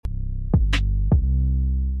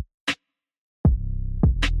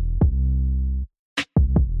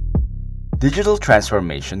Digital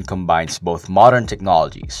transformation combines both modern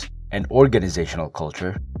technologies and organizational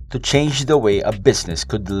culture to change the way a business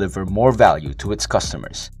could deliver more value to its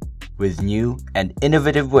customers, with new and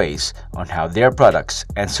innovative ways on how their products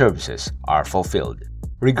and services are fulfilled.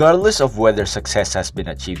 Regardless of whether success has been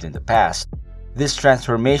achieved in the past, this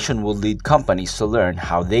transformation will lead companies to learn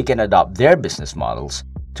how they can adopt their business models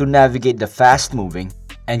to navigate the fast-moving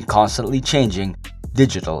and constantly changing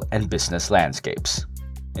digital and business landscapes.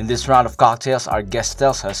 In this round of cocktails, our guest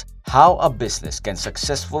tells us how a business can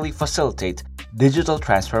successfully facilitate digital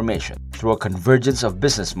transformation through a convergence of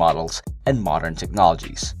business models and modern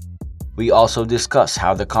technologies. We also discuss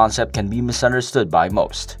how the concept can be misunderstood by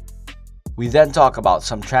most. We then talk about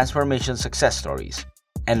some transformation success stories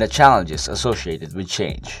and the challenges associated with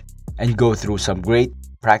change, and go through some great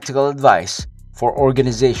practical advice for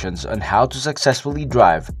organizations on how to successfully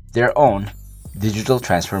drive their own digital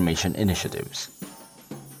transformation initiatives.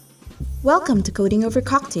 Welcome to Coding Over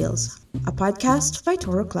Cocktails, a podcast by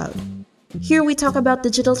Toro Cloud. Here we talk about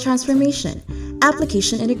digital transformation,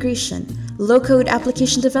 application integration, low-code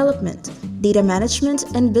application development, data management,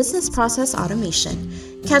 and business process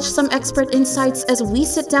automation. Catch some expert insights as we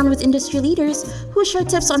sit down with industry leaders who share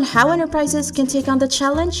tips on how enterprises can take on the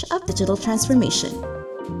challenge of digital transformation.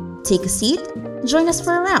 Take a seat, join us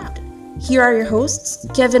for a round. Here are your hosts,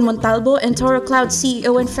 Kevin Montalvo and Toro Cloud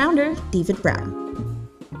CEO and founder, David Brown.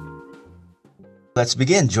 Let's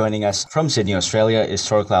begin. Joining us from Sydney, Australia is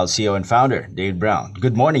Toro Cloud CEO and founder, David Brown.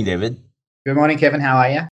 Good morning, David. Good morning, Kevin. How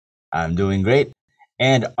are you? I'm doing great.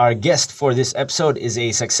 And our guest for this episode is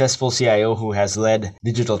a successful CIO who has led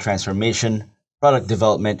digital transformation, product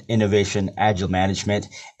development, innovation, agile management,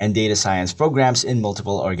 and data science programs in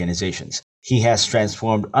multiple organizations. He has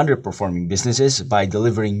transformed underperforming businesses by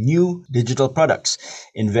delivering new digital products,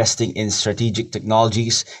 investing in strategic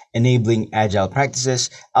technologies, enabling agile practices,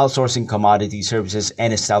 outsourcing commodity services,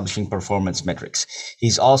 and establishing performance metrics.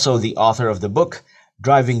 He's also the author of the book,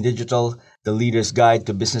 Driving Digital, The Leader's Guide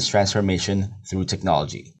to Business Transformation Through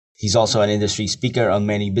Technology. He's also an industry speaker on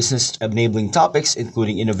many business-enabling topics,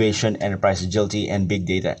 including innovation, enterprise agility, and big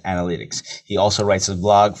data analytics. He also writes a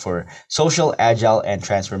blog for Social, Agile, and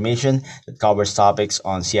Transformation that covers topics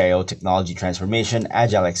on CIO technology transformation,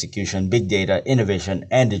 agile execution, big data, innovation,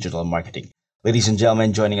 and digital marketing. Ladies and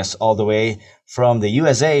gentlemen, joining us all the way from the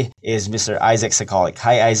USA is Mr. Isaac Sacolick.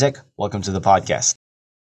 Hi, Isaac. Welcome to the podcast.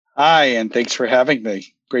 Hi, and thanks for having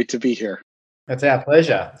me. Great to be here. It's our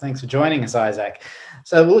pleasure. Thanks for joining us, Isaac.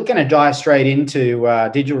 So we're going to dive straight into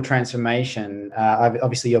digital transformation.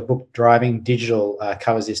 Obviously, your book, Driving Digital,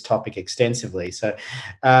 covers this topic extensively. So,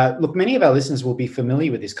 look, many of our listeners will be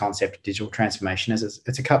familiar with this concept of digital transformation, as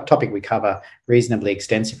it's a topic we cover reasonably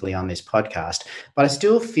extensively on this podcast. But I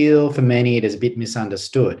still feel for many it is a bit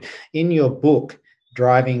misunderstood. In your book,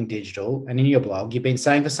 Driving Digital, and in your blog, you've been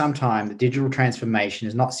saying for some time that digital transformation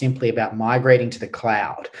is not simply about migrating to the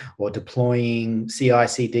cloud or deploying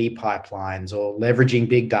CI/CD pipelines or leveraging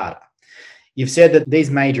big data. You've said that these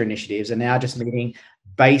major initiatives are now just meeting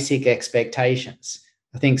basic expectations.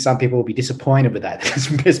 I think some people will be disappointed with that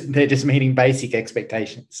because they're just meeting basic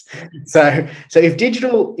expectations. So if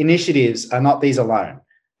digital initiatives are not these alone,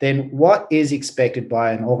 then what is expected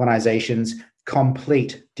by an organization's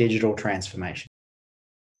complete digital transformation?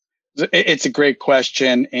 It's a great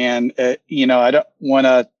question. And, I don't want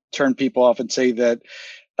to turn people off and say that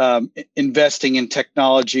investing in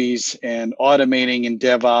technologies and automating in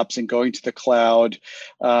DevOps and going to the cloud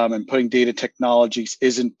and putting data technologies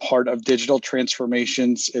isn't part of digital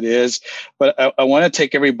transformations. It is. But I want to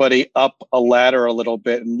take everybody up a ladder a little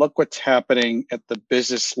bit and look what's happening at the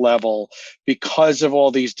business level because of all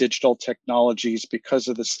these digital technologies, because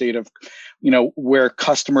of the state of, where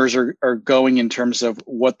customers are going in terms of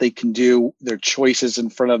what they can do, their choices in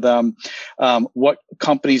front of them, what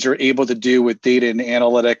companies are able to do with data and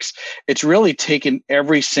analytics. It's really taken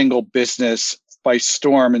every single business by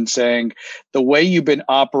storm and saying the way you've been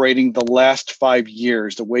operating the last 5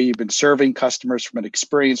 years, the way you've been serving customers from an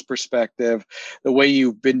experience perspective, the way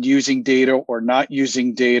you've been using data or not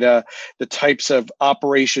using data, the types of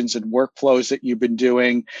operations and workflows that you've been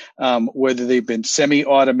doing, whether they've been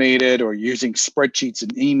semi-automated or using spreadsheets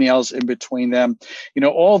and emails in between them,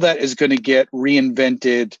 all that is going to get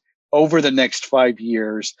reinvented over the next 5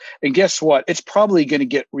 years. And guess what? It's probably going to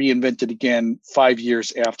get reinvented again 5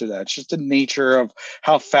 years after that. It's just the nature of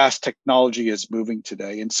how fast technology is moving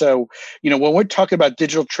today. And so, when we're talking about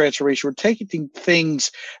digital transformation, we're taking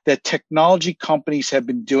things that technology companies have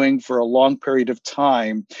been doing for a long period of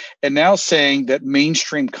time and now saying that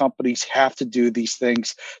mainstream companies have to do these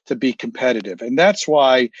things to be competitive. And that's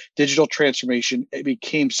why digital transformation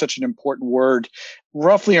became such an important word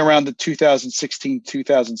roughly around the 2016,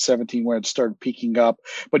 2017, where it started peaking up.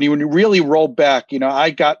 But when you really roll back,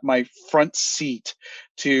 I got my front seat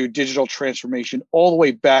to digital transformation all the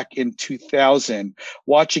way back in 2000,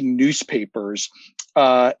 watching newspapers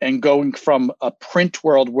and going from a print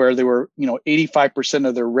world where they were, 85%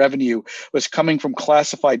 of their revenue was coming from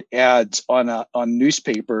classified ads on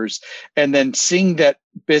newspapers, and then seeing that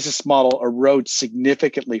business model erode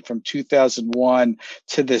significantly from 2001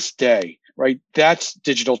 to this day. Right? That's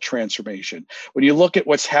digital transformation. When you look at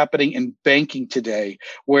what's happening in banking today,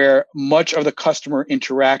 where much of the customer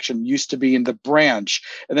interaction used to be in the branch,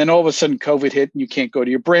 and then all of a sudden COVID hit and you can't go to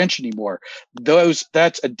your branch anymore.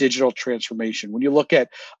 That's a digital transformation. When you look at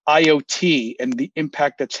IoT and the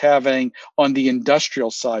impact that's having on the industrial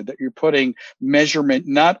side, that you're putting measurement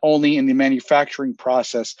not only in the manufacturing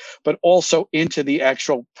process, but also into the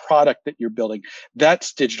actual product that you're building,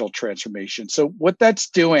 that's digital transformation. So what that's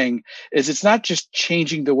doing is it's not just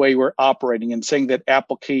changing the way we're operating and saying that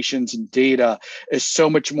applications and data is so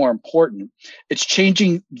much more important. It's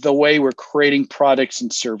changing the way we're creating products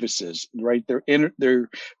and services, right? They're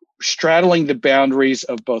straddling the boundaries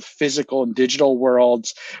of both physical and digital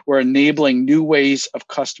worlds. We're enabling new ways of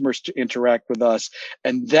customers to interact with us.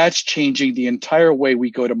 And that's changing the entire way we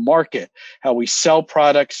go to market, how we sell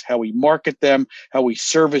products, how we market them, how we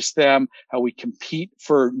service them, how we compete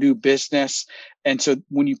for new business. And so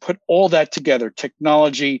when you put all that together,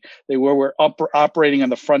 technology, the way we're operating on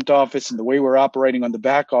the front office and the way we're operating on the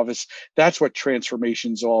back office, that's what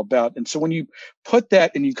transformation is all about. And so when you put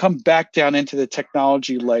that and you come back down into the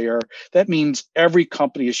technology layer, that means every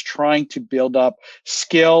company is trying to build up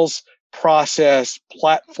skills, process,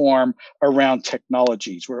 platform around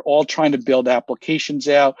technologies. We're all trying to build applications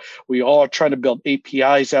out. We all are trying to build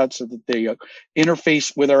APIs out so that they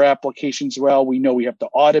interface with our applications well. We know we have to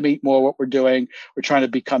automate more what we're doing. We're trying to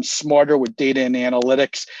become smarter with data and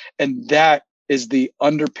analytics. And that is the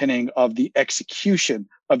underpinning of the execution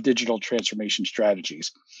of digital transformation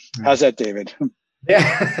strategies. How's that, David?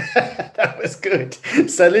 Yeah, that was good.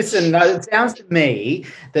 So listen, it sounds to me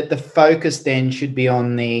that the focus then should be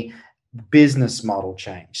on the business model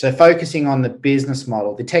change. So focusing on the business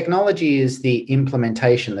model, the technology is the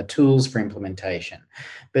implementation, the tools for implementation.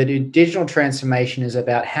 But digital transformation is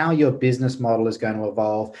about how your business model is going to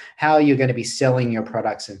evolve, how you're going to be selling your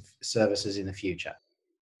products and services in the future.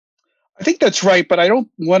 I think that's right, but I don't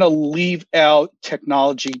want to leave out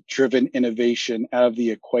technology-driven innovation out of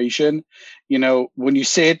the equation. When you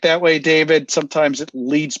say it that way, David, sometimes it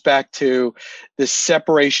leads back to this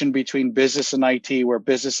separation between business and IT, where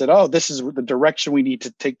business said, oh, this is the direction we need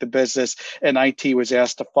to take the business, and IT was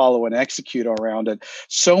asked to follow and execute around it.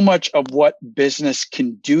 So much of what business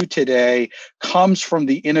can do today comes from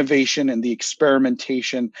the innovation and the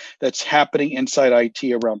experimentation that's happening inside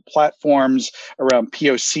IT around platforms, around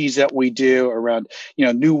POCs that we do, around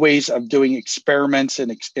new ways of doing experiments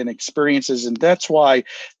and experiences. And that's why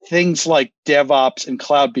things like DevOps and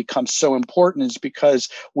cloud become so important, is because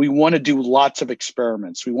we want to do lots of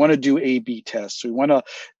experiments. We want to do A/B tests. We want to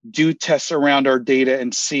do tests around our data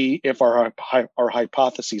and see if our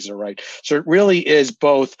hypotheses are right. So it really is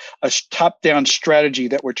both a top-down strategy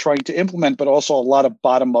that we're trying to implement, but also a lot of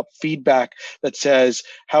bottom-up feedback that says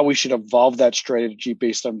how we should evolve that strategy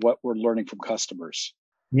based on what we're learning from customers.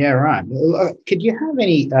 Yeah, right. Could you have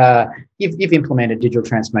any, you've implemented digital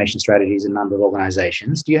transformation strategies in a number of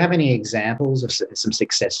organizations. Do you have any examples of some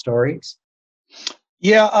success stories?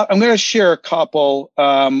 Yeah, I'm going to share a couple.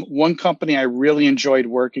 One company I really enjoyed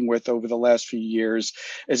working with over the last few years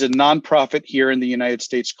is a nonprofit here in the United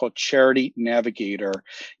States called Charity Navigator.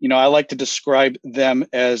 I like to describe them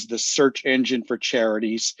as the search engine for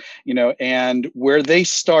charities, and where they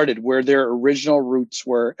started, where their original roots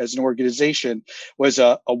were as an organization, was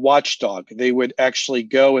a watchdog. They would actually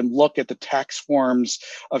go and look at the tax forms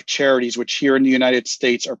of charities, which here in the United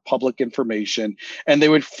States are public information, and they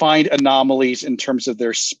would find anomalies in terms of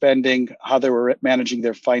their spending, how they were managing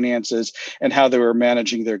their finances, and how they were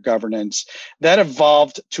managing their governance. That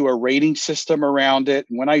evolved to a rating system around it.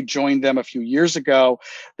 And when I joined them a few years ago,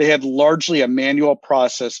 they had largely a manual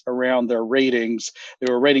process around their ratings. They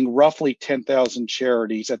were rating roughly 10,000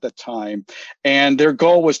 charities at the time. And their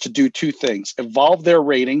goal was to do two things: evolve their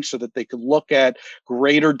ratings so that they could look at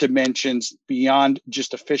greater dimensions beyond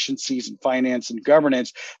just efficiencies in finance and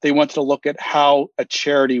governance. They wanted to look at how a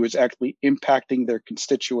charity was actually impacting their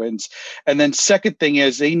constituents. And then second thing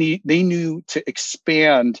is they knew to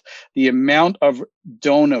expand the amount of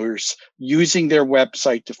donors using their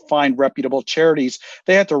website to find reputable charities,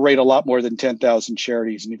 they had to rate a lot more than 10,000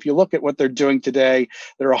 charities. And if you look at what they're doing today,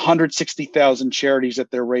 there are 160,000 charities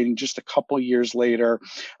that they're rating just a couple of years later.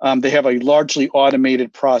 They have a largely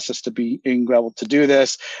automated process to be able to do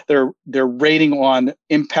this. They're rating on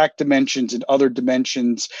impact dimensions and other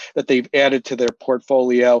dimensions that they've added to their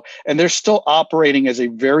portfolio. And they're still operating as a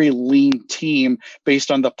very lean team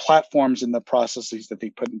based on the platforms and the processes that they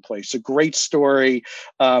put in place. A great story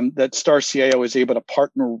that Star CIO is able to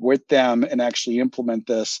partner with them and actually implement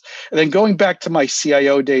this. And then going back to my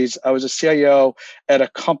CIO days, I was a CIO at a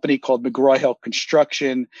company called McGraw-Hill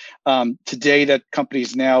Construction. Today, that company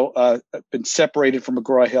is now been separated from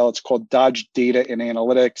McGraw-Hill. It's called Dodge Data and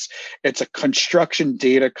Analytics. It's a construction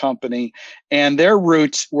data company, and their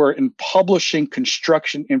roots were in publishing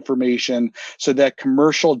construction information so that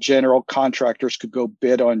commercial general contractors could go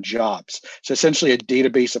bid on jobs. So essentially a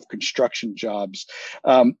database of construction jobs.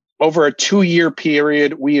 Over a 2-year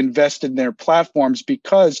period, we invested in their platforms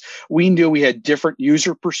because we knew we had different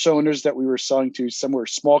user personas that we were selling to. Some were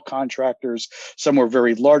small contractors, some were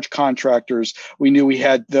very large contractors. We knew we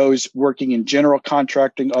had those working in general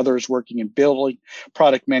contracting, others working in building,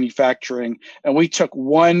 product manufacturing. And we took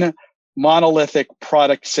one monolithic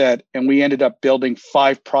product set, and we ended up building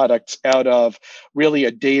 5 products out of really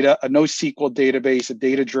a NoSQL database, a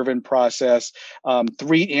data-driven process, 3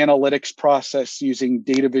 analytics process using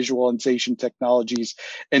data visualization technologies,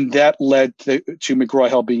 and that led to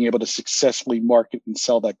McGraw-Hill being able to successfully market and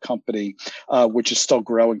sell that company, which is still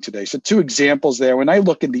growing today. So 2 examples there. When I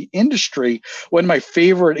look in the industry, one of my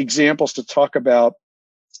favorite examples to talk about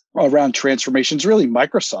around transformations, really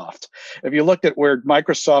Microsoft. If you looked at where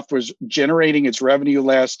Microsoft was generating its revenue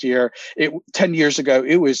last year, 10 years ago,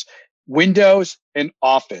 it was Windows and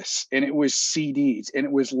Office, and it was CDs, and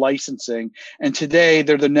it was licensing. And today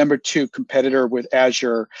they're the number 2 competitor with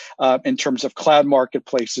Azure in terms of cloud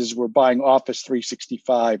marketplaces. We're buying Office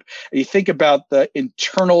 365. And you think about the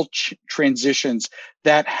internal transitions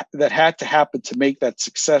that had to happen to make that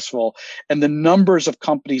successful, and the numbers of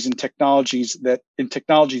companies and technologies that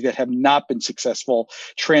have not been successful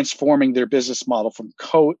transforming their business model, from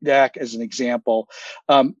Kodak as an example.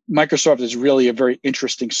 Microsoft is really a very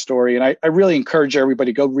interesting story, and I really encourage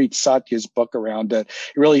everybody to go read Satya's book around it.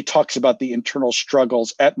 It really talks about the internal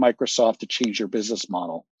struggles at Microsoft to change their business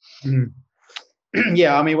model. Mm.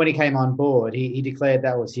 Yeah, I mean, when he came on board, he declared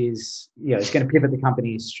that was his, he's going to pivot the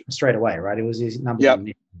company straight away, right? It was his number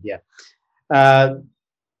one. Yeah.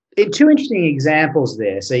 2 interesting examples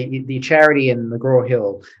there. So the charity and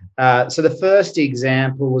McGraw-Hill. So the first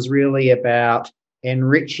example was really about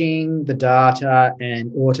enriching the data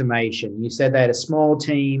and automation. You said they had a small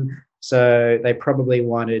team, so they probably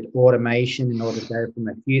wanted automation in order to go from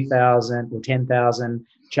a few thousand or 10,000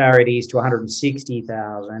 charities to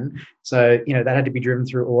 160,000. So, that had to be driven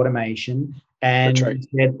through automation. And That's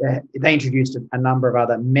right. They introduced a number of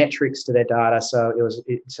other metrics to their data. So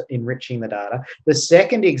it's enriching the data. The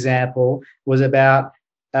second example was about,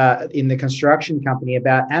 in the construction company,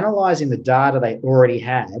 about analyzing the data they already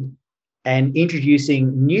had and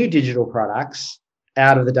introducing new digital products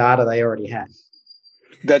out of the data they already had.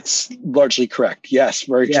 That's largely correct. Yes,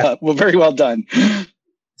 very well done.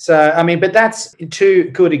 So, I mean, but that's 2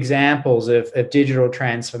 good examples of digital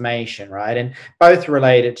transformation, right? And both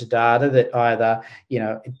related to data, that either,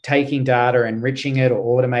 taking data, enriching it,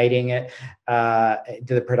 or automating it,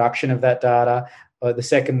 to the production of that data. The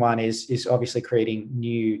second one is obviously creating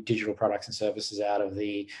new digital products and services out of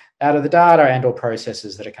the data and or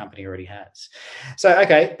processes that a company already has. So,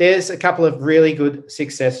 okay, there's a couple of really good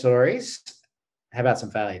success stories. How about some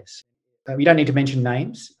failures? You don't need to mention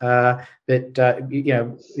names, but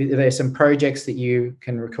there's some projects that you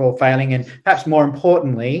can recall failing, and perhaps more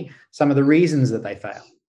importantly, some of the reasons that they fail.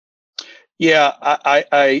 Yeah,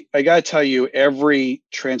 I got to tell you, every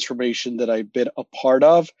transformation that I've been a part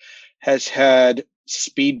of has had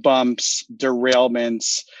speed bumps,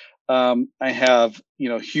 derailments. I have,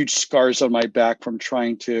 huge scars on my back from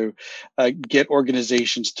trying to get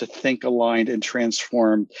organizations to think aligned and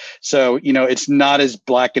transform. So, it's not as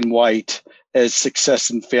black and white as success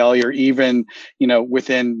and failure. Even,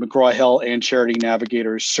 within McGraw-Hill and Charity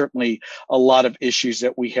Navigators, certainly a lot of issues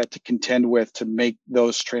that we had to contend with to make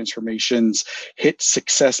those transformations hit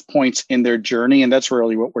success points in their journey. And that's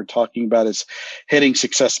really what we're talking about, is hitting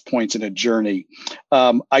success points in a journey.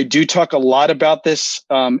 I do talk a lot about this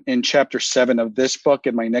in chapter 7 of this book,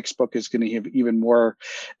 and my next book is going to have even more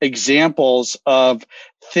examples of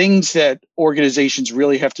things that organizations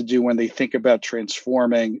really have to do when they think about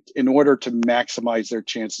transforming in order to maximize their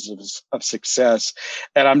chances of success.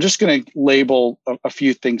 And I'm just going to label a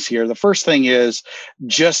few things here. The first thing is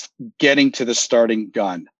just getting to the starting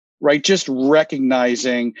gun, right? Just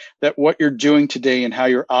recognizing that what you're doing today and how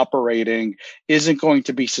you're operating isn't going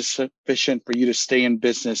to be sufficient for you to stay in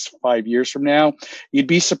business 5 years from now. You'd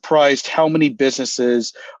be surprised how many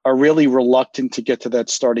businesses are really reluctant to get to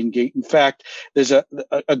that starting gate. In fact, there's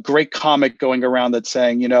a great comic going around that's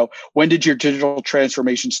saying, when did your digital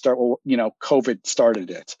transformation start? Well, COVID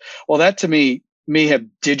started it. Well, that to me may have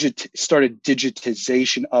started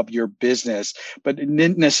digitization of your business, but it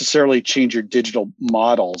didn't necessarily change your digital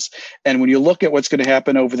models. And when you look at what's going to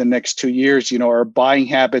happen over the next 2 years, our buying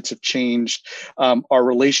habits have changed, our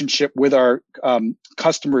relationship with our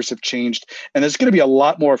customers have changed, and there's going to be a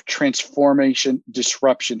lot more of transformation,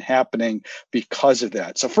 disruption happening because of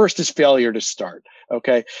that. So first is failure to start.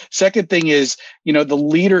 Okay. Second thing is, the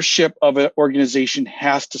leadership of an organization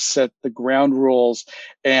has to set the ground rules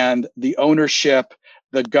and the ownership,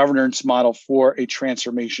 the governance model for a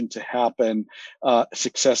transformation to happen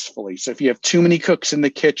successfully. So if you have too many cooks in the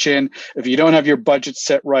kitchen, if you don't have your budget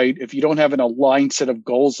set right, if you don't have an aligned set of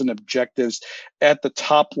goals and objectives at the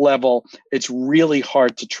top level, it's really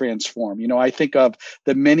hard to transform. I think of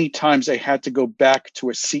the many times I had to go back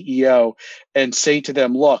to a CEO and say to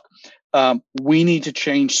them, look, we need to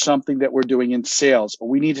change something that we're doing in sales, or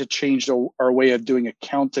we need to change our way of doing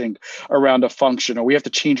accounting around a function, or we have to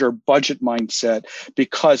change our budget mindset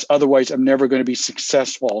because otherwise I'm never going to be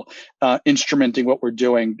successful instrumenting what we're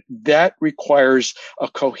doing. That requires a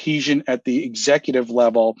cohesion at the executive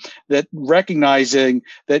level, that recognizing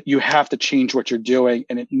that you have to change what you're doing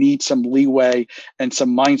and it needs some leeway and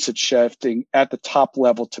some mindset shifting at the top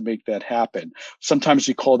level to make that happen. Sometimes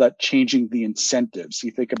we call that changing the incentives.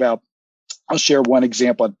 You think about, I'll share one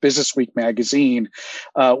example at Business Week magazine.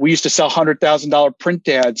 We used to sell $100,000 print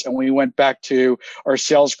ads, and we went back to our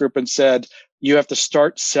sales group and said, you have to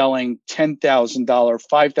start selling $10,000,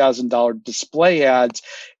 $5,000 display ads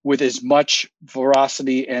with as much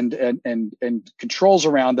veracity and controls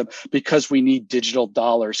around them, because we need digital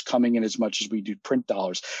dollars coming in as much as we do print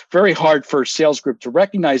dollars. Very hard for a sales group to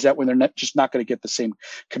recognize that when they're not going to get the same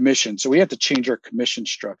commission. So we have to change our commission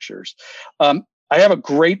structures. I have a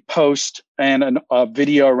great post and a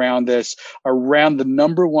video around this, around the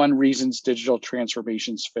number one reasons digital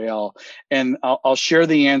transformations fail. And I'll share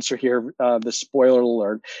the answer here, the spoiler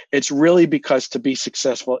alert. It's really because to be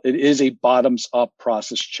successful, it is a bottoms up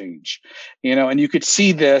process change. And you could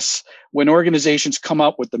see this when organizations come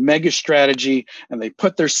up with the mega strategy and they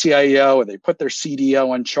put their CIO or they put their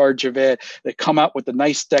CDO in charge of it. They come out with a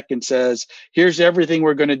nice deck and says, here's everything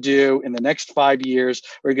we're going to do in the next 5 years.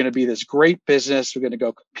 We're going to be this great business. We're going to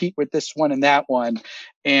go compete with this one and that one.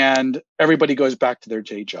 And everybody goes back to their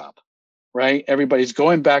day job, right? Everybody's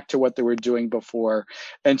going back to what they were doing before.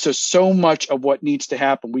 And so much of what needs to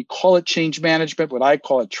happen, we call it change management, but I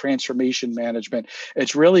call it transformation management.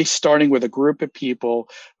 It's really starting with a group of people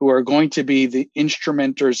who are going to be the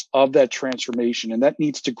instrumentors of that transformation. And that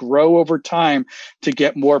needs to grow over time to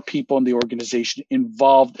get more people in the organization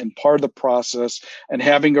involved and part of the process and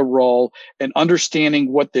having a role and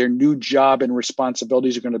understanding what their new job and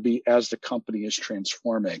responsibilities are going to be as the company is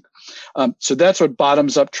transforming. So that's what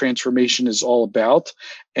bottoms up transformation is all about.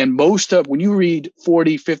 And when you read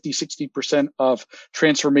 40, 50, 60% of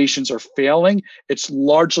transformations are failing, it's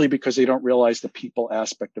largely because they don't realize the people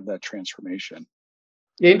aspect of that transformation.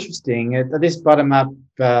 Interesting. This bottom-up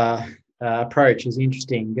approach is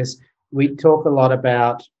interesting because we talk a lot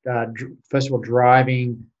about, first of all,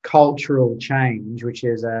 driving cultural change, which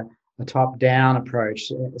is a top-down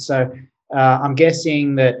approach. So I'm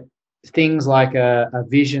guessing that things like a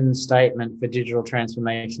vision statement for digital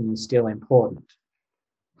transformation is still important.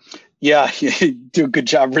 Yeah, you do a good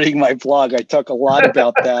job reading my blog. I talk a lot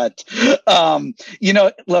about that.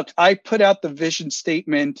 Look, I put out the vision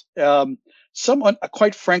statement somewhat,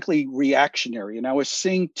 quite frankly, reactionary. And I was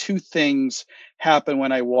seeing two things happen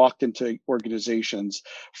when I walked into organizations.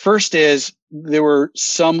 First is there were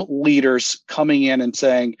some leaders coming in and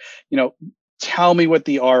saying, tell me what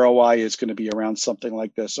the ROI is going to be around something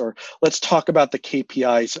like this, or let's talk about the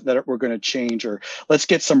KPIs that we're going to change, or let's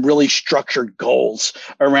get some really structured goals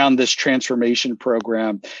around this transformation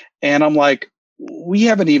program. And I'm like, we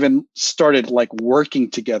haven't even started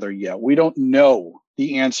working together yet. We don't know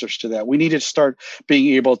the answers to that. We need to start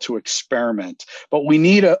being able to experiment, but we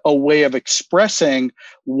need a way of expressing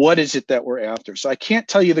what is it that we're after. So I can't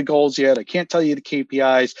tell you the goals yet. I can't tell you the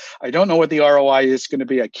KPIs. I don't know what the ROI is going to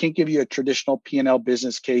be. I can't give you a traditional P&L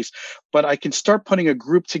business case, but I can start putting a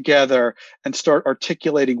group together and start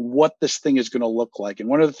articulating what this thing is going to look like. And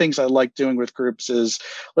one of the things I like doing with groups is,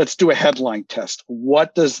 let's do a headline test.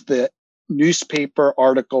 What does the newspaper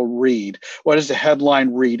article read? What does the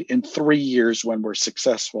headline read in 3 years when we're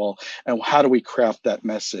successful? And how do we craft that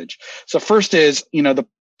message? So first is, the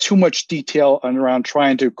too much detail around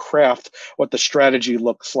trying to craft what the strategy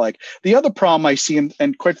looks like. The other problem I see,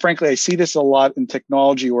 and quite frankly, I see this a lot in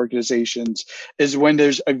technology organizations, is when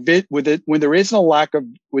there's a lack of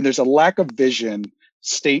vision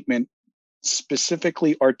statement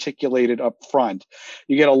specifically articulated up front.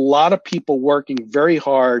 You get a lot of people working very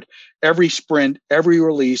hard every sprint, every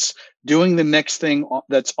release, doing the next thing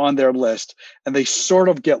that's on their list, and they sort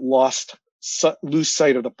of get lose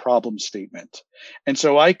sight of the problem statement. And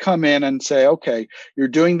so I come in and say, okay, you're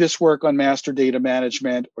doing this work on master data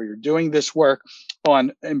management, or you're doing this work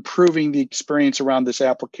on improving the experience around this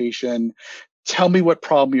application. Tell me what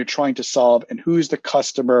problem you're trying to solve and who's the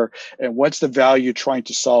customer and what's the value you're trying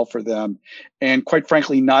to solve for them. And quite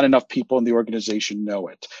frankly, not enough people in the organization know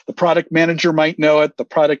it. The product manager might know it, the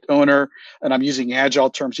product owner, and I'm using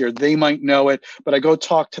agile terms here, they might know it, but I go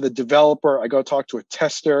talk to the developer, I go talk to a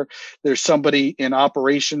tester. There's somebody in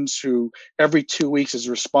operations who every 2 weeks is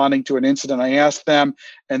responding to an incident. I ask them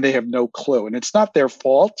and they have no clue. And it's not their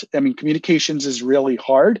fault. I mean, communications is really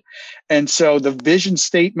hard. And so the vision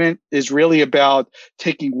statement is really about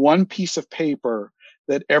taking one piece of paper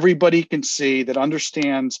that everybody can see, that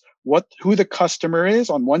understands who the customer is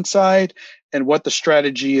on one side and what the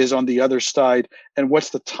strategy is on the other side, and what's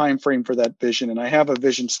the time frame for that vision. And I have a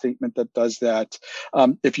vision statement that does that.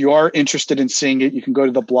 If you are interested in seeing it, you can go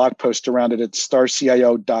to the blog post around it at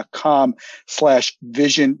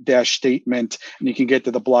starcio.com/vision-statement, and you can get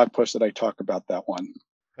to the blog post that I talk about that one.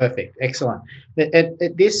 Perfect. Excellent.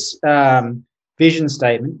 This vision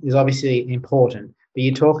statement is obviously important, but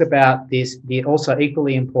you talk about this, the also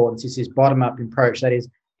equally important is this bottom-up approach, that is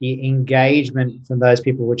the engagement from those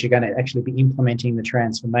people which are going to actually be implementing the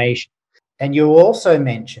transformation. And you also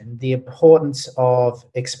mentioned the importance of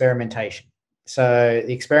experimentation. So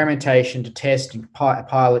the experimentation to test and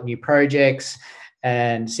pilot new projects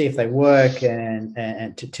and see if they work,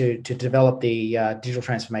 and to develop the digital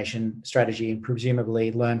transformation strategy, and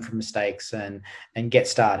presumably learn from mistakes and get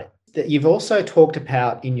started. You've also talked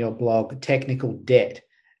about in your blog technical debt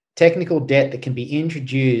that can be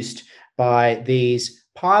introduced by these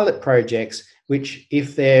pilot projects, which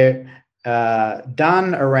if they're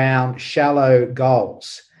done around shallow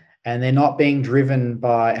goals and they're not being driven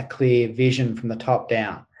by a clear vision from the top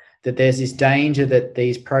down, that there's this danger that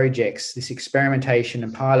these projects, this experimentation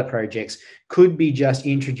and pilot projects, could be just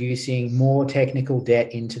introducing more technical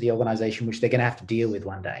debt into the organization, which they're going to have to deal with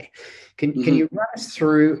one day. Can you run us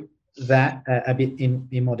through that a bit in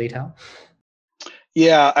more detail?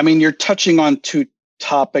 Yeah, I mean, you're touching on two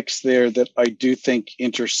topics there that I do think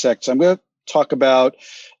intersect. So I'm going to talk about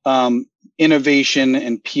innovation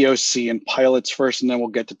and POC and pilots first, and then we'll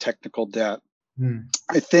get to technical debt.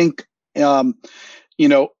 I think,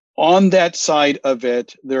 on that side of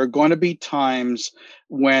it, there are going to be times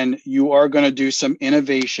when you are going to do some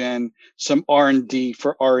innovation, some R&D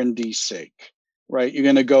for R&D's sake, right? You're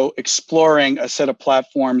going to go exploring a set of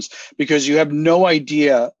platforms because you have no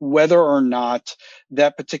idea whether or not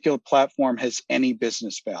that particular platform has any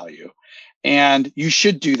business value. And you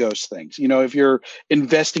should do those things. If you're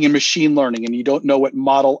investing in machine learning and you don't know what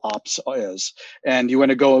model ops is, and you want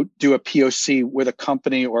to go do a POC with a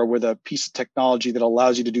company or with a piece of technology that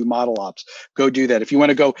allows you to do model ops, go do that. If you want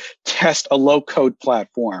to go test a low-code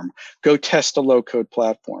platform, go test a low-code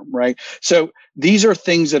platform, right? So these are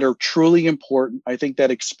things that are truly important. I think that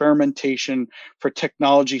experimentation for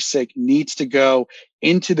technology's sake needs to go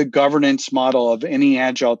into the governance model of any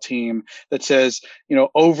agile team that says,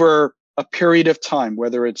 over a period of time,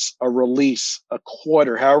 whether it's a release, a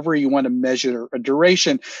quarter, however you want to measure a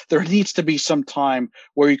duration, there needs to be some time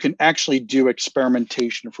where you can actually do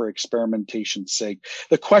experimentation for experimentation's sake.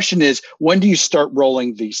 The question is, when do you start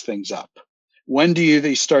rolling these things up? When do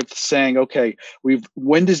they start saying, okay,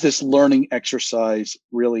 when does this learning exercise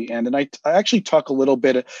really end? And I actually talk a little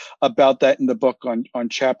bit about that in the book on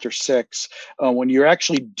chapter 6, when you're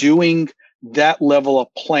actually doing that level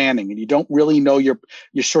of planning and you don't really know you're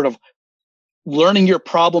sort of learning your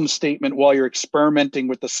problem statement while you're experimenting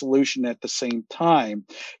with the solution at the same time.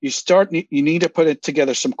 You need to put it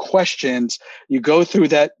together some questions. You go through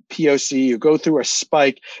that POC, you go through a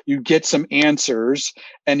spike, you get some answers,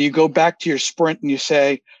 and you go back to your sprint and you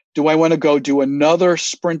say, do I want to go do another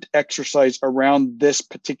sprint exercise around this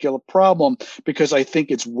particular problem because I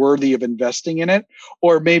think it's worthy of investing in it?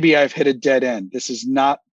 Or maybe I've hit a dead end. This is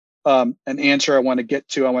not an answer I want to get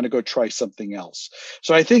to. I want to go try something else.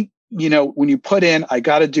 So I think, when you put in, I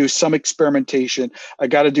got to do some experimentation, I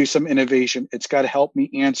got to do some innovation. It's got to help me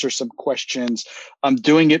answer some questions. I'm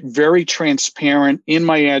doing it very transparent in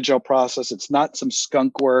my agile process. It's not some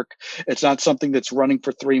skunk work. It's not something that's running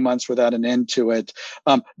for 3 months without an end to it.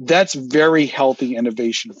 That's very healthy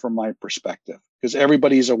innovation from my perspective, because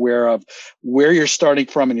everybody's aware of where you're starting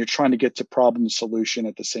from and you're trying to get to problem solution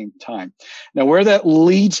at the same time. Now, where that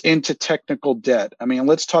leads into technical debt,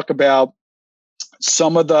 let's talk about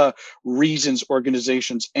some of the reasons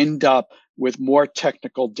organizations end up with more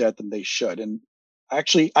technical debt than they should. And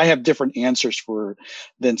actually, I have different answers for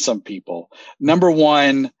than some people. Number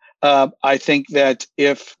one, I think that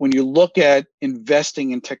when you look at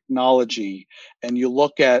investing in technology and you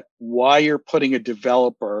look at why you're putting a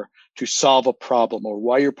developer to solve a problem or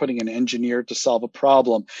why you're putting an engineer to solve a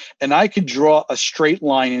problem, and I could draw a straight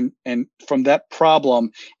line and from that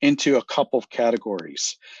problem into a couple of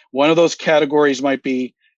categories. One of those categories might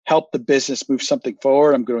be help the business move something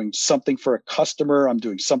forward. I'm doing something for a customer. I'm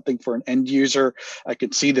doing something for an end user. I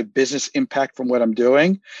can see the business impact from what I'm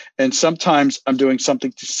doing. And sometimes I'm doing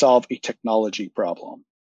something to solve a technology problem.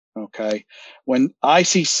 Okay. When I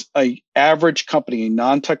see an average company, a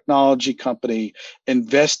non-technology company,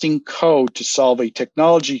 investing code to solve a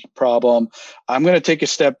technology problem, I'm going to take a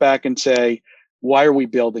step back and say, why are we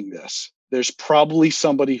building this? There's probably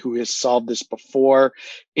somebody who has solved this before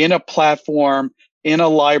in a platform, in a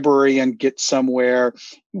library, and get somewhere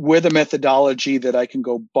with a methodology that I can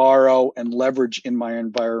go borrow and leverage in my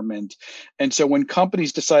environment. And so when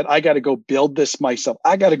companies decide, I got to go build this myself,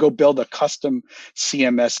 I got to go build a custom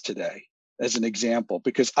CMS today, as an example,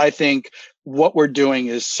 because I think what we're doing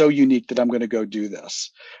is so unique that I'm going to go do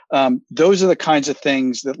this. Those are the kinds of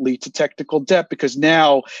things that lead to technical debt, because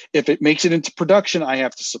now if it makes it into production, I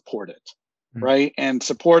have to support it. Right. And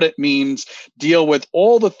support it means deal with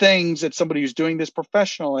all the things that somebody who's doing this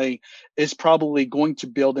professionally is probably going to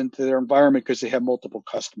build into their environment because they have multiple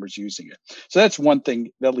customers using it. So that's one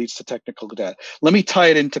thing that leads to technical debt. Let me tie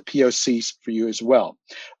it into POCs for you as well.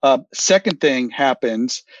 Second thing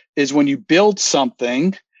happens is when you build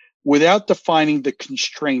something without defining the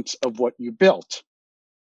constraints of what you built.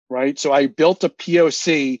 Right. So I built a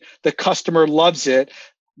POC, the customer loves it.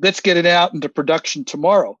 Let's get it out into production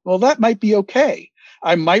tomorrow. Well, that might be okay.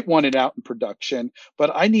 I might want it out in production, but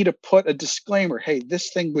I need to put a disclaimer. Hey,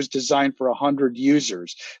 this thing was designed for 100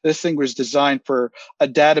 users. This thing was designed for a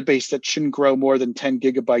database that shouldn't grow more than 10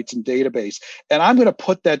 gigabytes in database. And I'm going to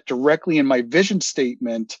put that directly in my vision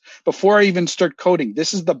statement before I even start coding.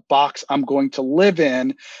 This is the box I'm going to live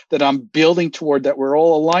in, that I'm building toward, that we're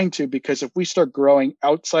all aligned to, because if we start growing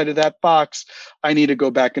outside of that box, I need to go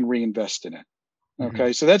back and reinvest in it.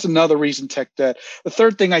 Okay, so that's another reason tech debt. The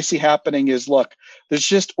third thing I see happening is, look, there's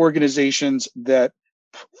just organizations that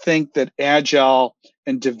think that agile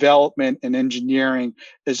and development and engineering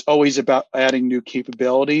is always about adding new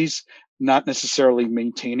capabilities, not necessarily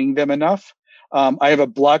maintaining them enough. I have a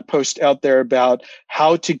blog post out there about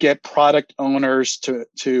how to get product owners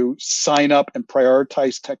to sign up and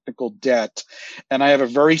prioritize technical debt. And I have a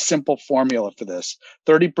very simple formula for this.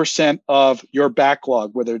 30% of your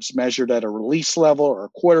backlog, whether it's measured at a release level or a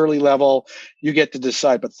quarterly level, you get to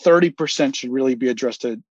decide, but 30% should really be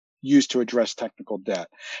used to address technical debt.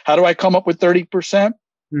 How do I come up with 30%?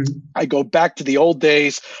 I go back to the old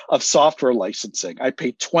days of software licensing. I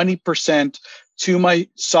pay 20% to my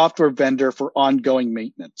software vendor for ongoing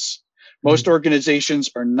maintenance. Most organizations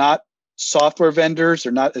are not software vendors.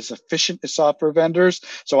 They're not as efficient as software vendors.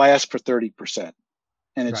 So I ask for 30%.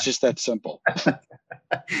 And it's just that simple.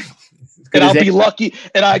 And I'll be lucky.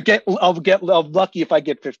 And I'll lucky if I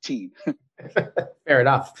get 15. Fair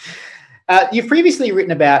enough. You've previously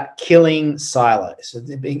written about killing silos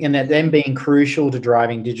and them being crucial to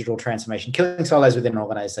driving digital transformation, killing silos within an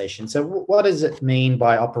organization. So what does it mean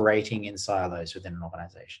by operating in silos within an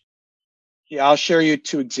organization? Yeah, I'll share you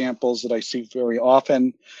two examples that I see very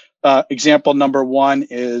often. Example number one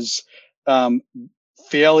is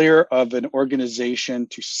failure of an organization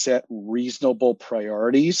to set reasonable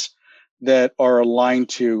priorities that are aligned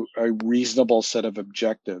to a reasonable set of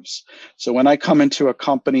objectives. So when I come into a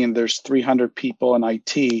company and there's 300 people in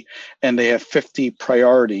IT and they have 50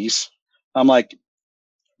 priorities, I'm like,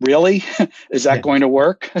 Really? Is that going to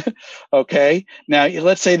work? Okay. Now,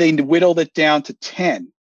 let's say they whittled it down to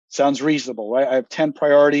 10. Sounds reasonable, right? I have 10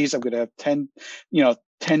 priorities. I'm going to have 10,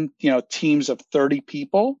 10, teams of 30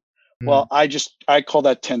 people. Well, I call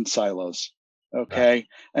that 10 silos. Okay. Right.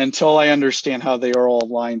 Until I understand how they are all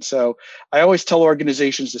aligned. So I always tell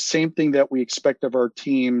organizations the same thing that we expect of our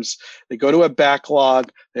teams. They go to a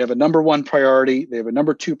backlog, they have a number 1 priority, they have a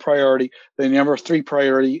number 2 priority, then number 3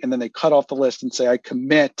 priority, and then they cut off the list and say, I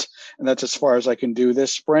commit, and that's as far as I can do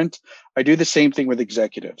this sprint. I do the same thing with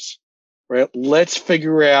executives, right? Let's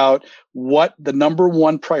figure out what the number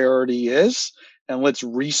 1 priority is, and let's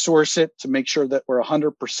resource it to make sure that we're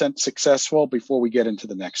 100% successful before we get into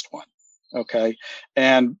the next one. Okay.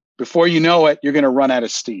 And before you know it, you're going to run out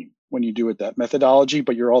of steam when you do it that methodology,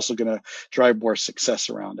 but you're also going to drive more success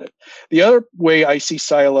around it. The other way I see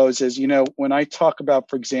silos is, when I talk about,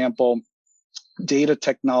 for example, data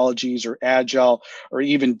technologies or agile or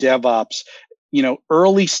even DevOps,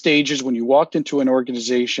 early stages when you walked into an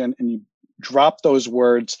organization and you dropped those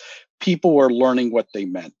words, people were learning what they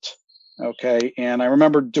meant. Okay. And I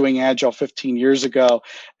remember doing Agile 15 years ago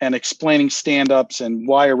and explaining stand-ups and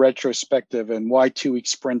why a retrospective and why 2-week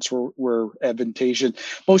sprints were advantageous.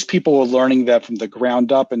 Most people were learning that from the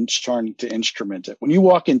ground up and starting to instrument it. When you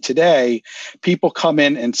walk in today, people come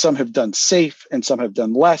in and some have done SAFe and some have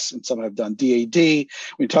done less and some have done DAD. When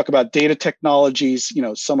you talk about data technologies,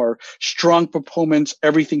 some are strong proponents.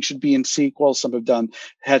 Everything should be in SQL. Some have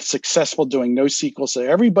had successful doing NoSQL. So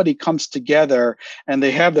everybody comes together and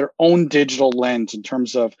they have their own digital lens in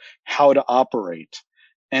terms of how to operate.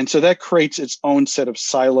 And so that creates its own set of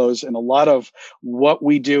silos. And a lot of what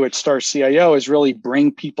we do at Star CIO is really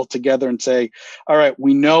bring people together and say, all right,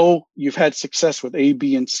 we know you've had success with A,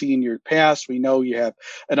 B, and C in your past. We know you have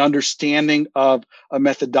an understanding of a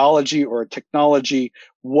methodology or a technology.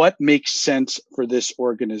 What makes sense for this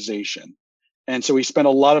organization? And so we spend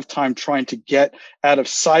a lot of time trying to get out of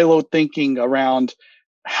silo thinking around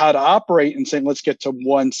how to operate and saying, let's get to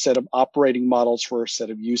one set of operating models for a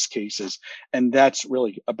set of use cases. And that's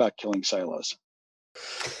really about killing silos.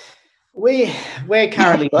 We're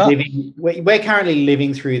currently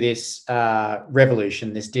living through this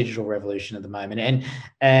revolution, this digital revolution at the moment,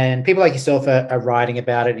 and people like yourself are writing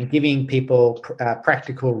about it and giving people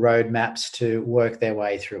practical roadmaps to work their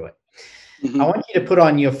way through it. Mm-hmm. I want you to put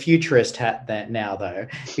on your futurist hat now, though,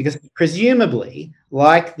 because presumably,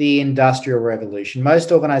 like the Industrial Revolution,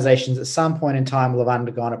 most organizations at some point in time will have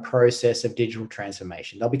undergone a process of digital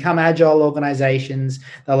transformation. They'll become agile organizations.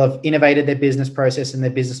 They'll have innovated their business process and their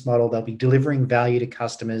business model. They'll be delivering value to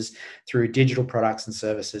customers through digital products and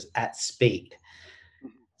services at speed.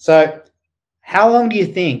 So how long do you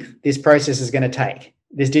think this process is going to take,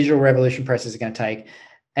 this digital revolution process is going to take,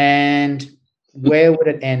 and where would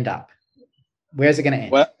it end up? Where's it going to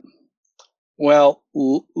end? Well,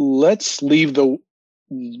 let's leave the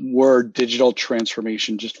word digital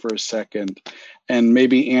transformation just for a second and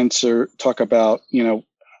maybe talk about,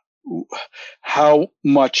 how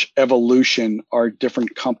much evolution our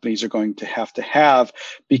different companies are going to have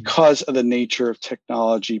because of the nature of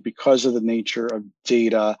technology, because of the nature of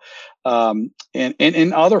data,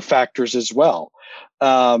 and other factors as well.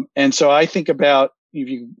 And so I think about, if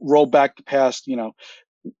you roll back the past,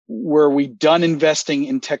 were we done investing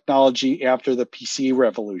in technology after the PC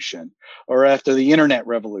revolution or after the internet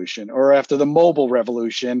revolution or after the mobile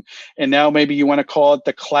revolution? And now maybe you want to call it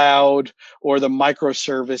the cloud or the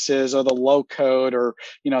microservices or the low code or,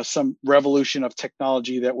 some revolution of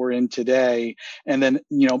technology that we're in today. And then,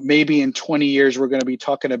 maybe in 20 years, we're going to be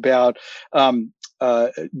talking about,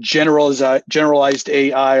 generalized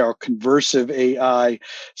AI or conversive AI.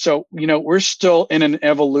 So, we're still in an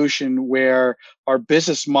evolution where our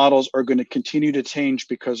business models are going to continue to change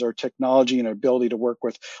because our technology and our ability to work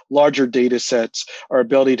with larger data sets, our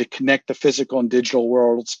ability to connect the physical and digital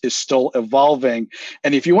worlds is still evolving.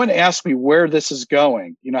 And if you want to ask me where this is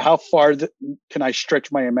going, how far can I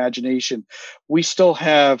stretch my imagination? We still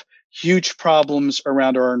have huge problems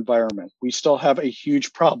around our environment. We still have a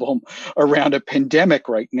huge problem around a pandemic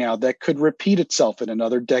right now that could repeat itself in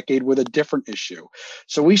another decade with a different issue.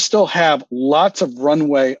 So we still have lots of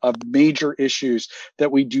runway of major issues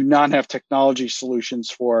that we do not have technology solutions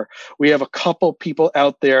for. We have a couple people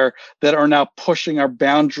out there that are now pushing our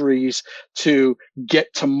boundaries to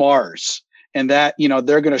get to Mars. And that,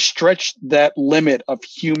 they're going to stretch that limit of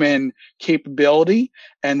human capability.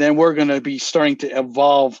 And then we're going to be starting to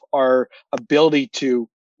evolve our ability to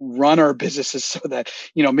run our businesses so that,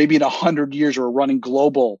 maybe in 100 years, we're running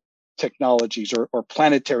global technologies or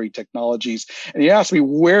planetary technologies. And you ask me,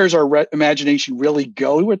 where's our imagination really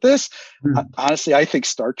go with this? Honestly, I think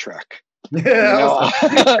Star Trek. I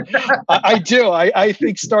do. I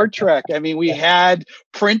think Star Trek. I mean, we had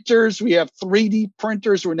printers, we have 3D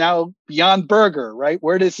printers. We're now beyond burger, right?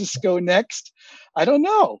 Where does this go next? I don't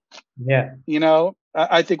know. Yeah.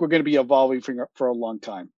 I think we're going to be evolving for a long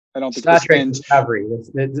time. I don't think Star Trek Discovery.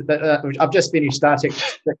 I've just finished Star Trek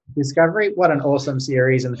Discovery. What an awesome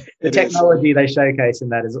series. And the technology they showcase in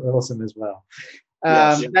that is awesome as well.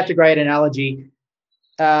 Yes. That's a great analogy.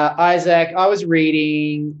 Isaac, I was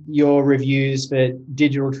reading your reviews for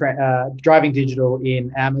driving digital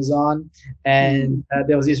in Amazon, and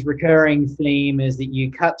there was this recurring theme is that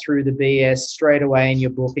you cut through the BS straight away in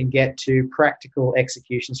your book and get to practical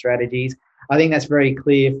execution strategies. I think that's very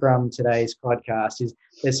clear from today's podcast.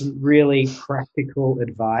 There's some really practical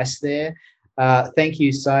advice there. Thank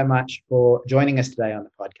you so much for joining us today on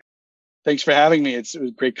the podcast. Thanks for having me. It was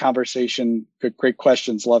a great conversation. Great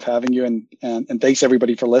questions. Love having you, and thanks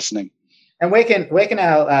everybody for listening. And where can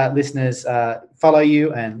our listeners follow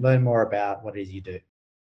you and learn more about what it is you do?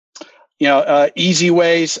 Easy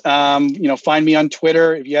ways. Find me on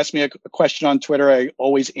Twitter. If you ask me a question on Twitter, I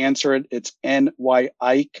always answer it. It's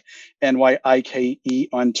NYIke, NYIKE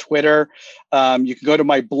on Twitter. You can go to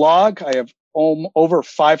my blog. I have over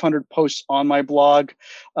 500 posts on my blog,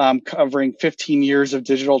 covering 15 years of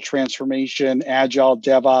digital transformation, agile,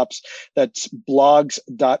 DevOps. That's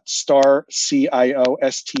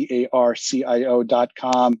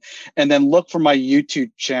blogs.starcio.com. And then look for my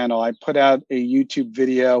YouTube channel. I put out a YouTube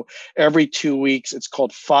video every 2 weeks. It's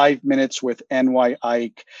called 5 Minutes with NY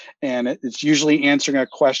Ike. And it's usually answering a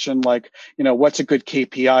question like, what's a good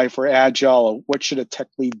KPI for agile? Or what should a tech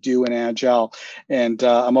lead do in agile? And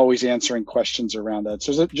I'm always answering questions around that.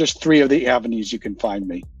 So just 3 of the avenues you can find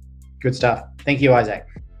me. Good stuff. Thank you, Isaac.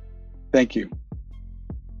 Thank you.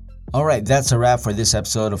 All right, that's a wrap for this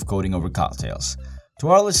episode of Coding Over Cocktails. To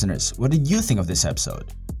our listeners, what did you think of this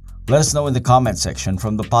episode? Let us know in the comment section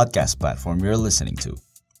from the podcast platform you're listening to.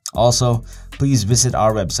 Also, please visit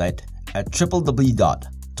our website at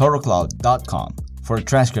www.torocloud.com for a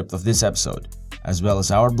transcript of this episode, as well as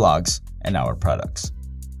our blogs and our products.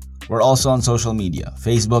 We're also on social media: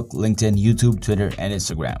 Facebook, LinkedIn, YouTube, Twitter, and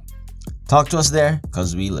Instagram. Talk to us there,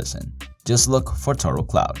 because we listen. Just look for Toro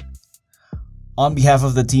Cloud. On behalf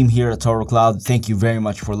of the team here at Toro Cloud, thank you very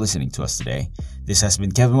much for listening to us today. This has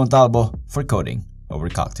been Kevin Montalvo for Coding Over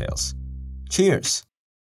Cocktails. Cheers!